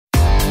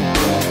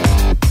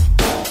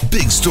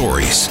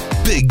stories,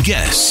 big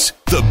guests,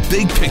 the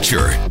big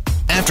picture.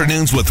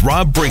 Afternoons with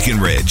Rob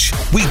Breckenridge.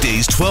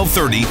 Weekdays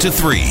 1230 to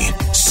 3,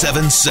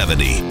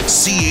 770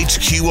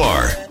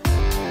 CHQR.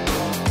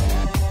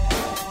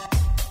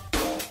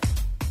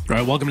 All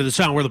right, welcome to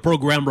the hour of the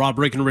program. Rob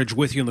Breckenridge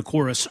with you on the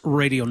Chorus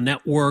Radio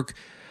Network.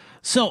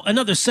 So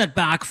another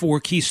setback for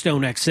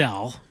Keystone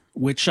XL,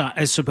 which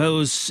I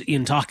suppose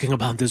in talking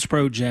about this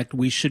project,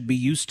 we should be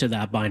used to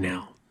that by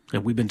now.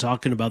 And we've been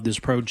talking about this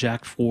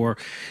project for,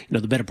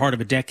 the better part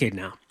of a decade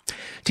now.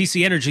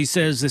 TC Energy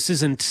says this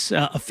isn't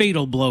a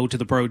fatal blow to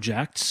the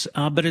project,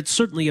 but it's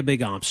certainly a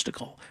big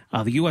obstacle.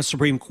 The U.S.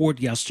 Supreme Court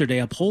yesterday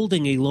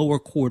upholding a lower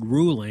court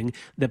ruling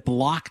that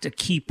blocked a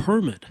key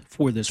permit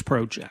for this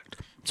project.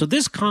 So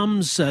this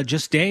comes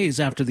just days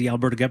after the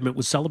Alberta government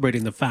was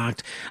celebrating the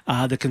fact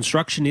the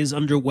construction is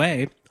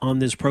underway on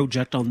this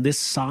project on this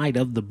side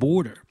of the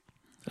border.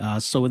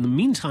 So in the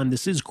meantime,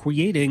 this is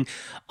creating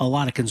a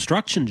lot of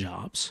construction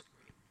jobs.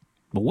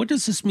 But what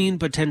does this mean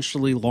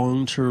potentially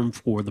long-term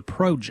for the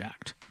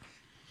project?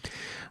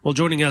 Well,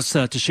 joining us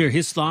to share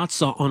his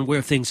thoughts on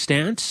where things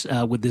stand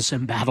with this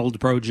embattled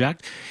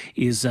project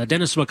is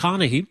Dennis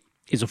McConaughey.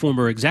 He's a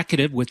former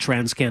executive with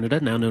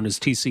TransCanada, now known as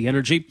TC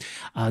Energy.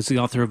 He's the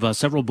author of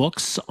several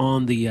books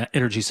on the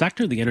energy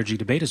sector, the energy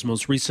debate. His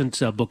most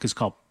recent book is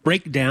called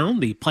Breakdown,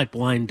 the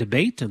Pipeline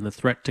Debate and the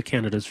Threat to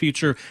Canada's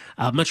Future.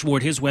 Much more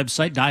at his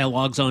website,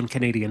 Dialogues on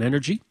Canadian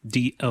Energy,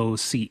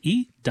 DOCE.ca.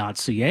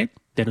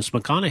 Dennis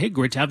McConaughey,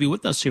 great to have you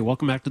with us here.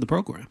 Welcome back to the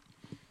program.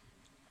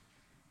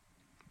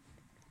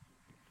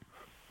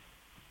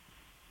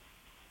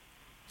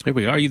 Here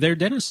we are. Are you there,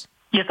 Dennis?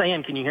 Yes, I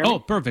am. Can you hear me? Oh,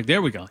 perfect.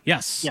 There we go.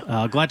 Yes.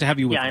 Yeah. Glad to have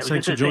you with us.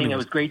 Thanks for joining us. It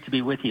was great to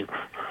be with you.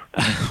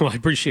 Well, I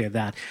appreciate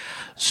that.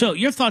 So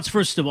your thoughts,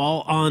 first of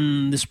all,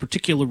 on this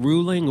particular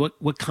ruling,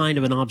 what kind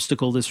of an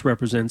obstacle this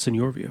represents in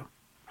your view?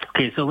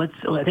 Okay, so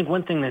I think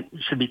one thing that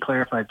should be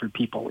clarified for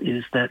people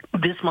is that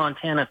this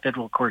Montana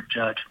federal court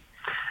judge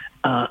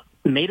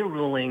made a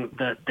ruling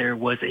that there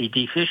was a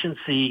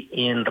deficiency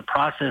in the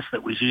process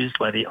that was used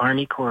by the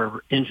Army Corps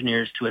of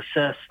Engineers to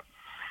assess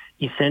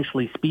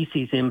essentially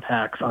species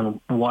impacts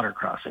on water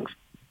crossings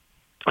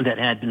that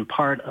had been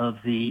part of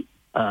the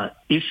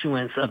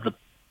issuance of the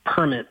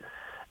permit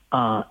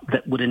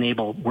that would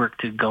enable work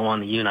to go on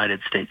the United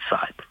States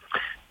side.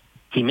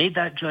 He made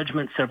that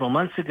judgment several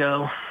months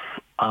ago.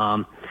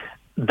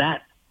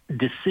 That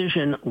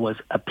decision was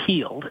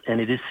appealed, and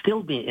it is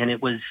still being, and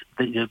it was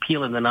the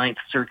appeal in the Ninth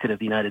Circuit of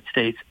the United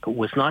States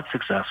was not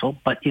successful,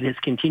 but it has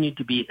continued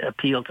to be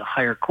appealed to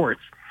higher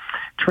courts.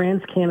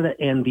 TransCanada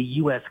and the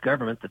U.S.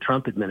 government, the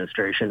Trump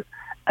administration,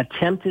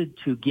 attempted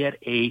to get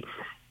a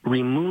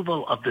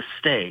removal of the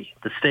stay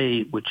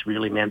which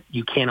really meant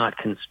you cannot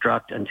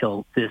construct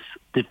until this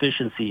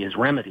deficiency is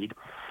remedied,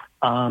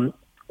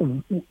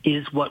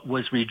 is what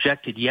was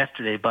rejected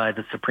yesterday by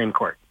the Supreme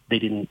Court. They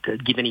didn't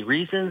give any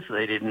reasons.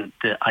 They didn't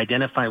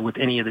identify with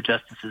any of the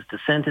justices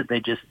dissented. They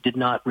just did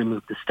not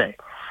remove the stay.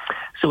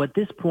 So at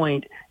this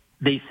point,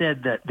 they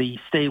said that the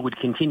stay would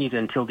continue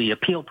until the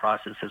appeal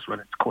process has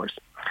run its course.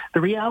 The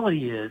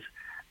reality is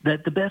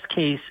that the best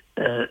case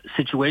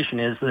situation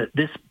is that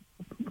this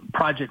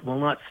project will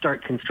not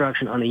start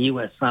construction on the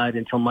U.S. side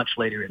until much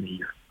later in the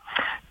year.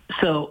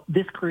 So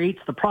this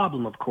creates the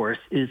problem, of course,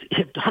 is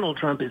if Donald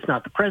Trump is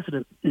not the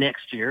president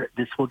next year,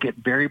 this will get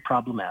very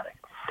problematic.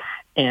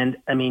 And,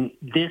 I mean,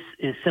 this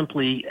is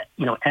simply,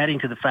 adding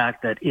to the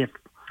fact that if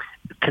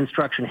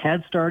construction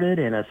had started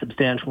and a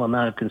substantial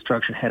amount of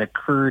construction had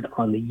occurred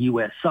on the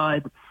U.S.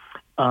 side,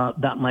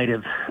 that might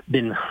have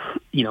been,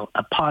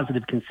 a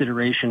positive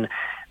consideration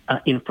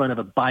in front of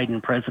a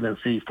Biden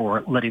presidency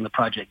for letting the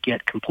project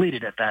get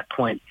completed at that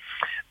point.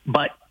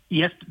 But,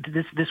 yes,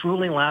 this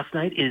ruling last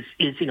night is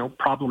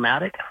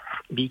problematic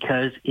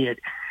because it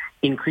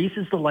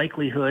increases the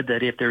likelihood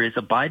that if there is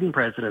a Biden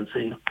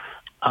presidency,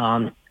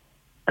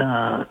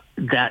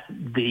 that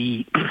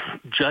the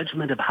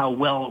judgment of how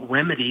well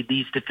remedied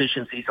these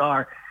deficiencies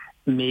are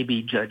may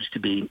be judged to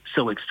be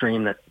so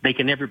extreme that they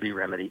can never be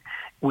remedied,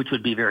 which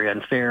would be very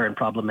unfair and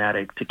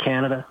problematic to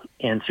Canada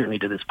and certainly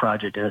to this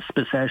project, and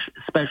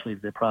especially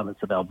to the province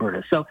of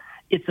Alberta. So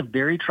it's a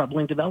very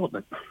troubling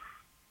development.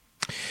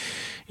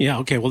 Yeah,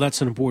 okay, well,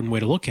 that's an important way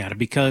to look at it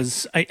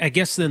because I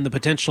guess then the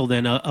potential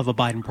then of a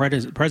Biden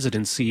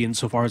presidency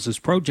insofar as this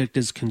project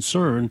is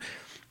concerned,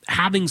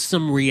 having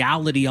some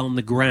reality on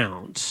the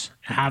ground,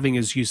 having,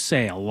 as you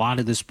say, a lot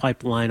of this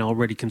pipeline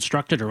already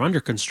constructed or under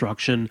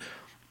construction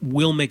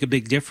will make a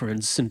big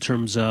difference in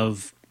terms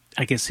of,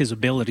 I guess, his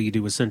ability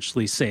to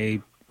essentially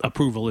say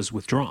approval is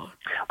withdrawn.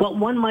 Well,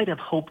 one might have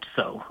hoped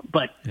so,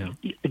 but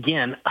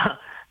again,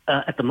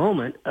 at the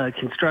moment,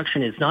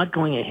 construction is not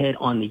going ahead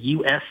on the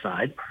U.S.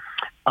 side.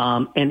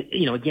 And,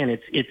 again,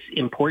 it's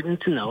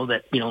important to know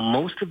that,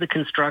 most of the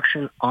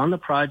construction on the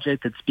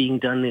project that's being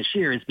done this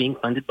year is being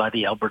funded by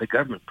the Alberta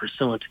government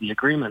pursuant to the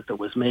agreement that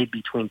was made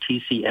between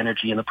TC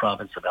Energy and the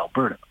province of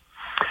Alberta.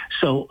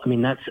 So, I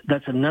mean,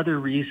 that's another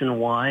reason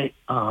why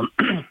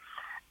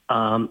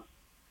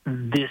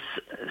this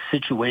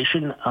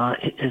situation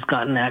has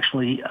gotten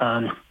actually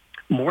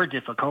more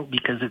difficult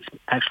because it's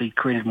actually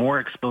created more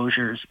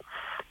exposures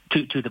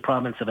to the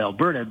province of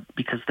Alberta,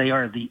 because they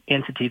are the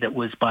entity that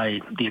was, by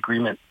the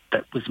agreement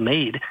that was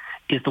made,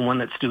 is the one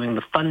that's doing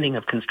the funding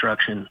of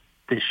construction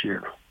this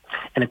year.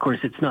 And of course,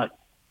 it's not,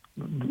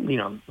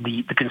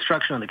 the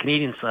construction on the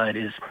Canadian side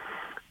is,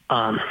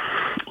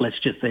 let's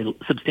just say,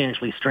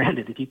 substantially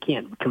stranded if you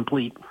can't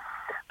complete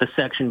the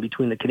section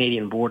between the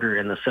Canadian border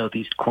and the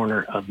southeast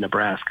corner of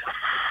Nebraska.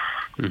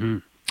 Mm-hmm.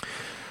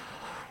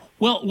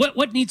 Well,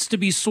 what needs to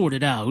be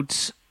sorted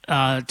out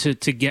to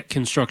get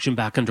construction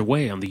back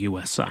underway on the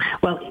U.S. side?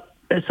 Well,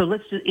 so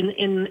let's just,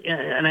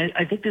 and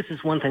I think this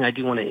is one thing I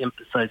do want to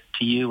emphasize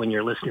to you and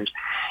your listeners.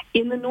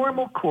 In the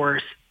normal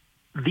course,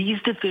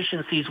 these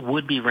deficiencies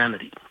would be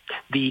remedied.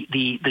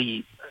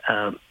 The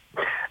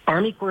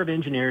Army Corps of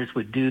Engineers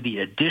would do the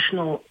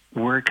additional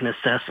work and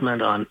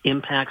assessment on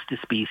impacts to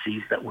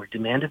species that were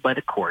demanded by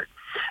the court.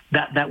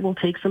 That will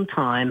take some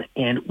time,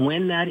 and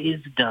when that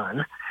is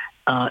done,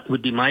 it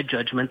would be my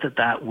judgment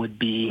that would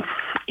be,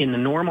 in the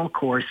normal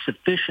course,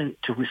 sufficient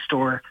to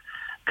restore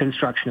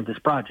construction of this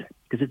project,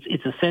 because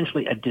it's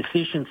essentially a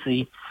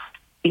deficiency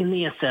in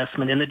the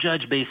assessment, and the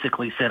judge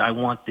basically said, I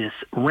want this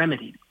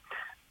remedied,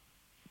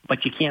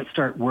 but you can't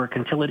start work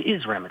until it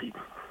is remedied.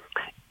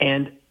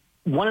 And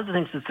one of the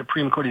things the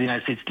Supreme Court of the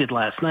United States did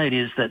last night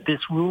is that this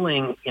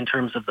ruling, in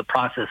terms of the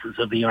processes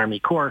of the Army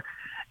Corps,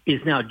 is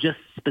now just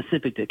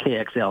specific to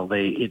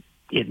KXL.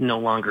 It no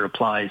longer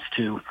applies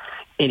to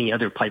any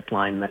other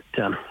pipeline that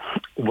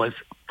was,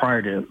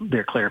 prior to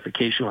their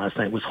clarification last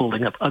night, was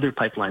holding up other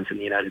pipelines in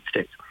the United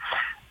States.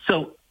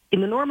 So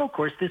in the normal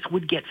course, this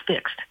would get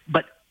fixed.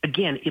 But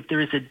again, if there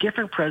is a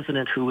different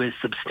president who is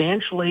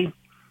substantially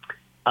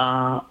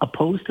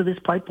opposed to this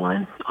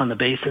pipeline on the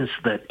basis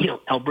that,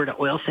 Alberta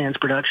oil sands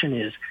production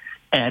is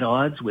at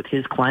odds with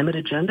his climate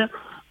agenda,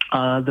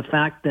 the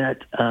fact that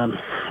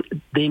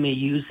they may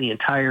use the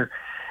entire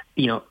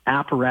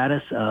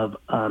apparatus of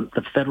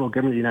the federal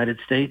government of the United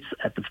States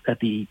at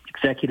the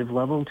executive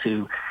level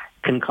to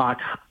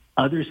concoct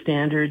other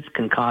standards,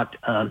 concoct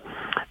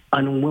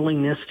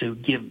unwillingness to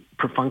give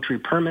perfunctory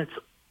permits,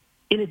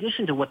 in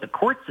addition to what the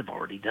courts have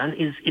already done,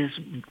 is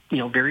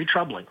very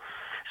troubling.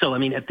 So,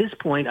 at this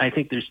point, I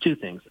think there's two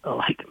things.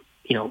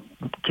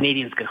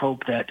 Canadians can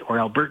hope that, or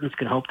Albertans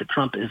can hope that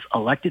Trump is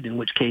elected, in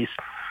which case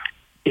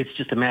it's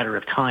just a matter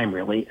of time,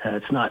 really.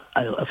 It's not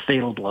a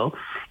fatal blow.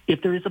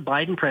 If there is a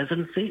Biden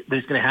presidency,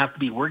 there's going to have to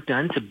be work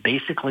done to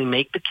basically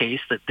make the case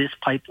that this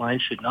pipeline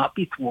should not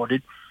be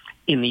thwarted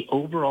in the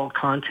overall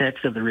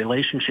context of the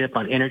relationship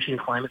on energy and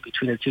climate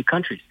between the two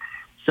countries.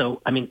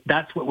 So,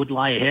 that's what would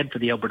lie ahead for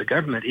the Alberta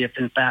government if,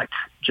 in fact,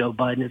 Joe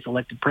Biden is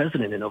elected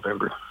president in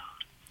November.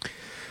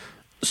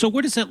 So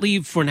where does that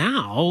leave for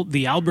now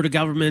the Alberta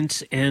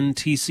government and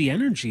TC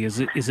Energy? Is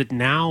it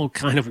now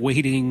kind of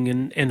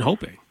waiting and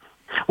hoping?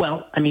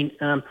 Well,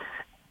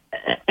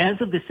 as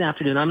of this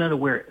afternoon, I'm not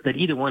aware that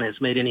either one has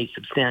made any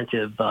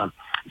substantive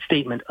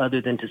statement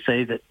other than to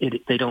say that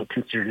they don't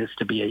consider this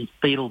to be a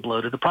fatal blow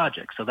to the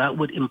project. So that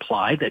would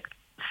imply that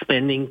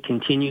spending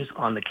continues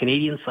on the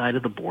Canadian side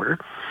of the border.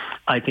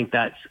 I think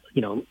that's,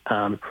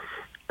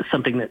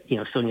 something that,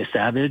 Sonia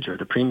Savage or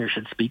the Premier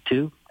should speak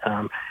to.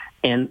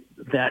 And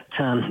that,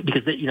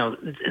 because,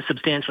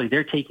 substantially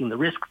they're taking the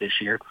risk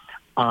this year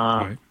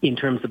right, in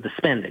terms of the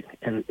spending.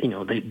 And,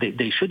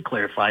 they should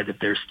clarify that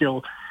they're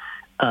still,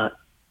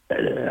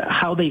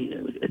 how they,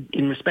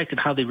 in respect of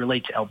how they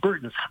relate to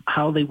Albertans,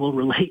 how they will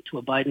relate to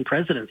a Biden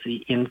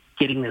presidency in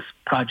getting this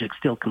project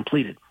still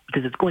completed.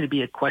 Because it's going to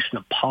be a question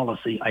of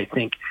policy, I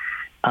think,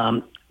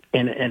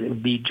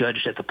 and be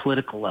judged at the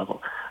political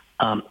level.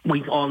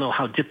 We all know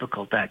how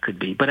difficult that could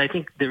be. But I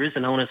think there is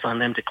an onus on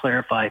them to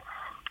clarify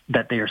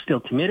that they are still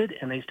committed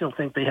and they still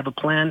think they have a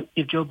plan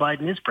if Joe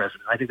Biden is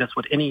president. I think that's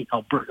what any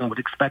Albertan would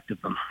expect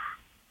of them.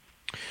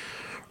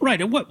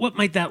 Right. And what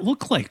might that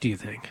look like, do you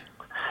think?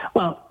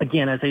 Well,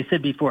 again, as I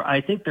said before,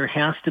 I think there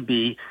has to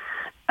be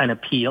an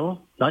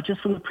appeal, not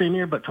just from the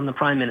Premier, but from the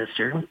Prime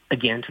Minister,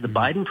 again, to the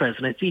Biden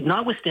presidency,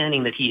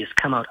 notwithstanding that he has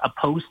come out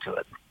opposed to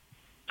it,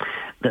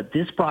 that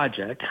this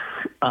project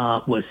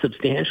was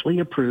substantially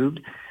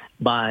approved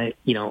by,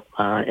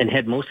 and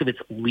had most of its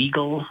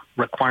legal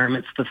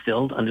requirements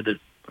fulfilled under the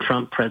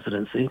Trump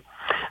presidency,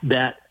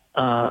 that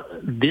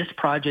this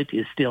project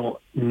is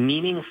still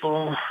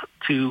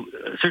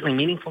certainly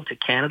meaningful to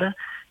Canada,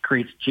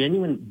 creates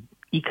genuine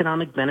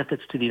economic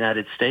benefits to the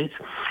United States,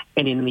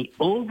 and in the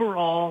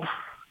overall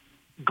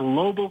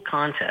global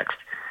context,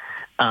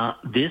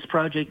 this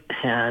project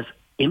has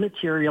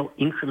immaterial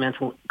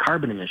incremental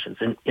carbon emissions.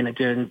 And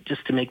again,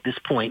 just to make this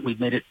point, we've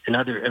made it in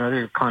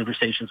other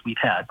conversations we've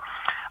had.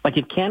 Like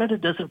if Canada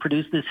doesn't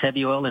produce this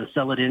heavy oil and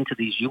sell it into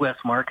these U.S.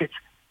 markets,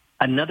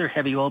 another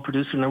heavy oil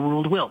producer in the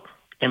world will,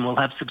 and we'll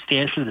have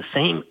substantially the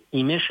same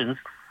emissions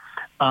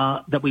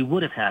that we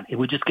would have had. It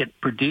would just get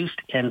produced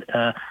and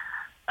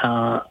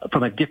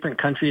from a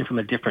different country and from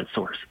a different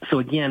source. So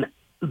again,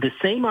 the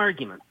same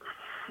argument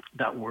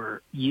that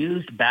were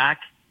used back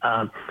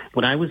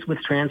When I was with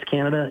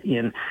TransCanada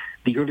in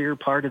the earlier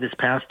part of this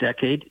past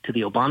decade, to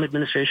the Obama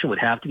administration would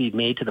have to be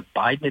made to the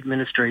Biden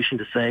administration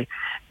to say,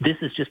 this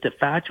is just a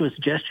fatuous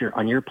gesture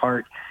on your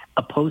part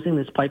opposing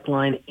this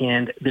pipeline,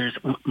 and there's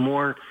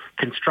more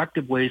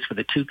constructive ways for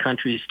the two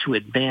countries to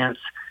advance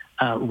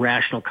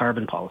rational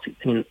carbon policy.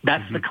 I mean,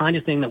 that's the kind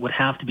of thing that would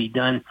have to be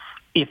done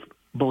if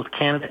both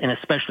Canada and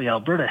especially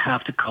Alberta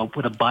have to cope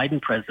with a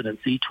Biden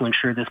presidency to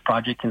ensure this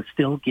project can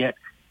still get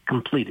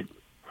completed.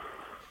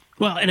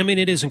 Well, and I mean,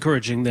 it is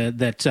encouraging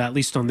that at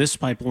least on this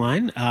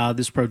pipeline,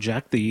 this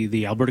project,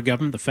 the Alberta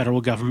government, the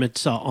federal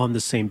government on the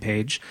same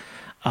page.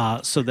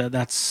 So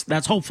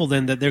that's hopeful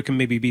then that there can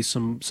maybe be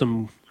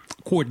some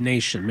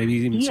coordination, maybe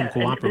even some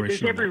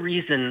cooperation. There's every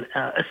reason,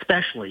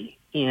 especially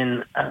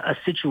in a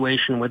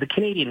situation where the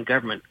Canadian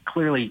government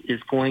clearly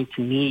is going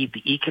to need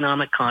the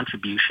economic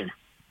contribution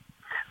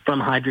from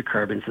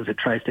hydrocarbons as it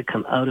tries to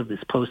come out of this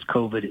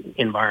post-COVID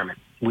environment,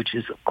 which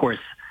is, of course,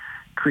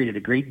 created a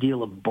great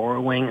deal of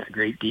borrowing, a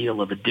great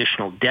deal of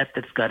additional debt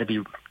that's got to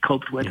be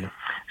coped with. Yeah.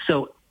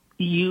 So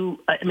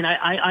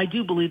I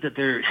do believe that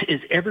there is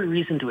every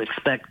reason to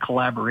expect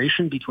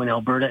collaboration between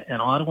Alberta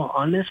and Ottawa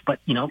on this, but,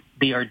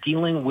 they are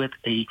dealing with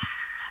an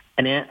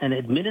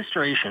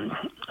administration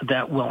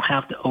that will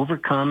have to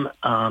overcome,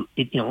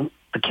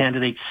 the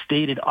candidate's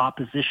stated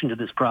opposition to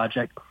this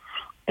project.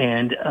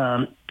 And,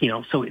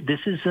 so this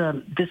is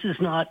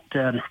not,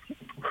 I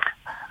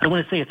don't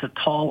want to say it's a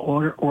tall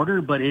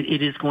order, but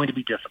it is going to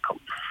be difficult.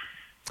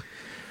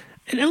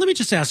 And let me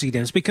just ask you,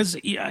 Dennis, because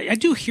I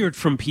do hear it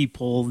from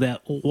people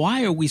that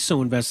why are we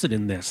so invested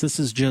in this? This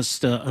is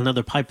just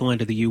another pipeline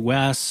to the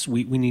U.S.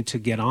 We need to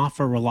get off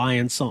our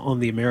reliance on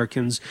the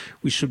Americans.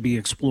 We should be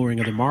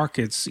exploring other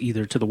markets,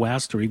 either to the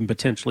west or even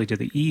potentially to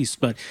the east.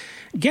 But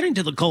getting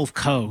to the Gulf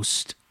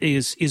Coast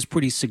is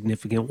pretty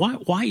significant.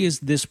 Why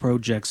is this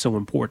project so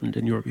important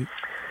in your view?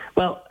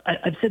 Well,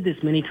 I've said this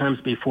many times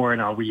before,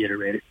 and I'll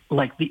reiterate it.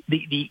 Like the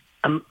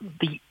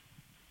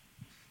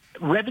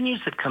revenues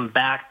that come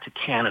back to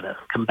Canada,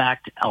 come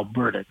back to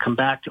Alberta, come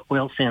back to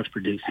oil sands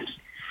producers,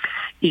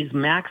 is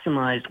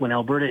maximized when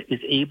Alberta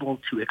is able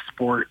to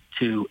export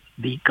to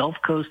the Gulf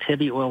Coast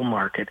heavy oil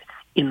market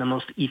in the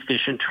most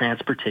efficient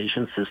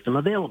transportation system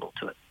available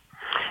to it.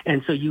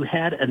 And so you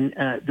had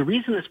the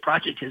reason this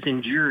project has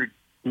endured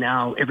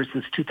now ever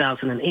since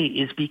 2008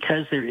 is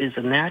because there is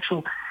a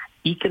natural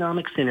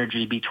economic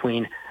synergy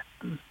between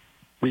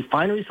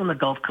refineries on the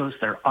Gulf Coast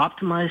that are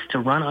optimized to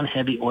run on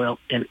heavy oil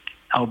and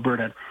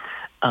Alberta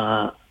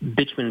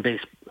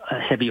bitumen-based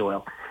heavy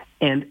oil.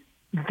 And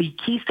the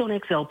Keystone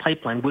XL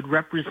pipeline would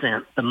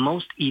represent the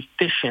most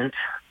efficient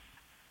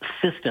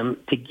system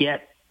to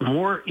get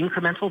more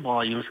incremental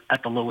volumes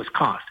at the lowest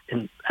cost.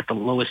 And at the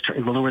lower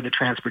the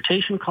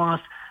transportation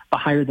cost, the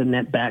higher the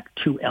net back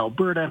to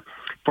Alberta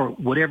for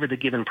whatever the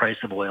given price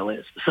of oil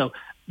is. So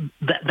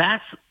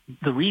that's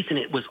the reason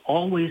it was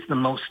always the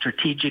most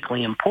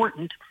strategically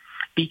important,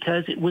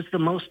 because it was the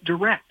most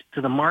direct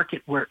to the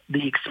market where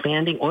the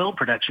expanding oil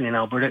production in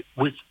Alberta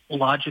was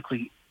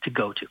logically to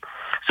go to.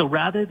 So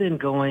rather than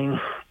going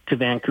to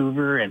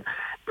Vancouver and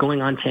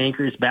going on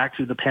tankers back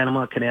through the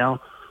Panama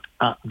Canal,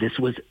 this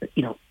was,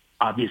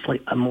 obviously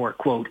a more,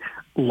 quote,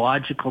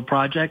 logical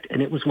project.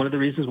 And it was one of the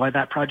reasons why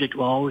that project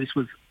always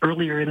was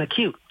earlier in the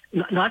queue.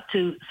 Not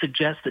to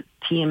suggest that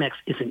TMX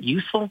isn't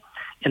useful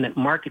and that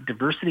market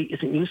diversity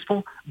isn't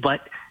useful,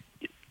 but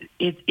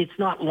it's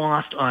not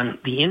lost on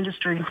the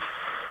industry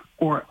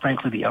or,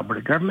 frankly, the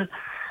Alberta government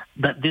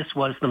that this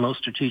was the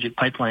most strategic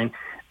pipeline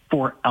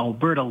for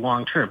Alberta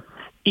long term.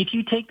 If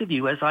you take the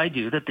view, as I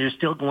do, that there's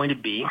still going to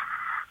be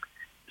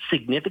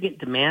significant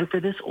demand for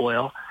this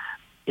oil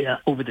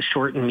over the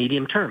short and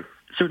medium term,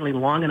 certainly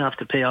long enough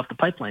to pay off the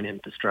pipeline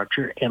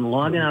infrastructure and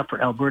long enough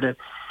for Alberta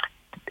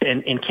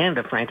and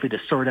Canada, frankly, to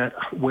sort out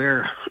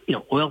where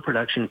oil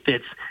production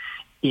fits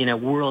in a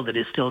world that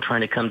is still trying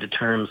to come to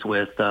terms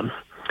with the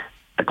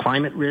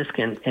climate risk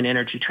and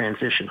energy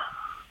transition.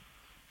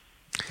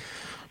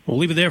 We'll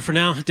leave it there for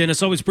now.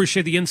 Dennis, always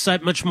appreciate the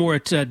insight. Much more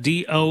at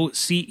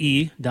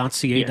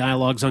doce.ca, yeah.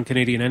 Dialogues on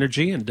Canadian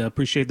Energy, and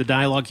appreciate the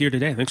dialogue here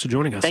today. Thanks for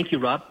joining us. Thank you,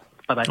 Rob.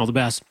 Bye-bye. All the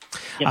best.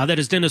 Yep. That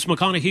is Dennis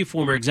McConaughey,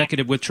 former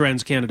executive with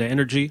TransCanada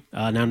Energy,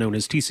 now known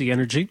as TC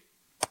Energy.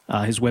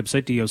 His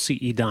website,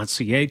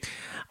 doce.ca.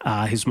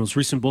 His most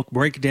recent book,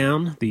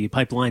 Breakdown, the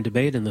Pipeline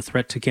Debate and the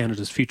Threat to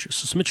Canada's Future.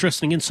 So some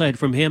interesting insight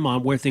from him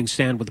on where things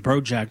stand with the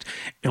project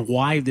and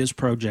why this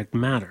project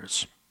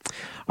matters.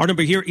 Our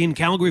number here in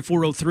Calgary,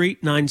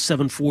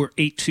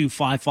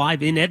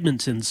 403-974-8255. In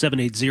Edmonton,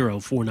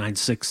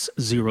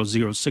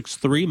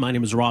 780-496-0063. My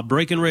name is Rob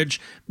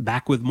Breckenridge.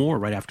 Back with more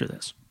right after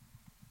this.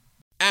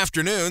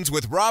 Afternoons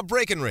with Rob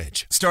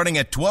Breckenridge, starting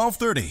at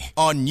 12:30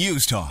 on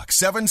News Talk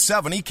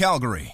 770 Calgary.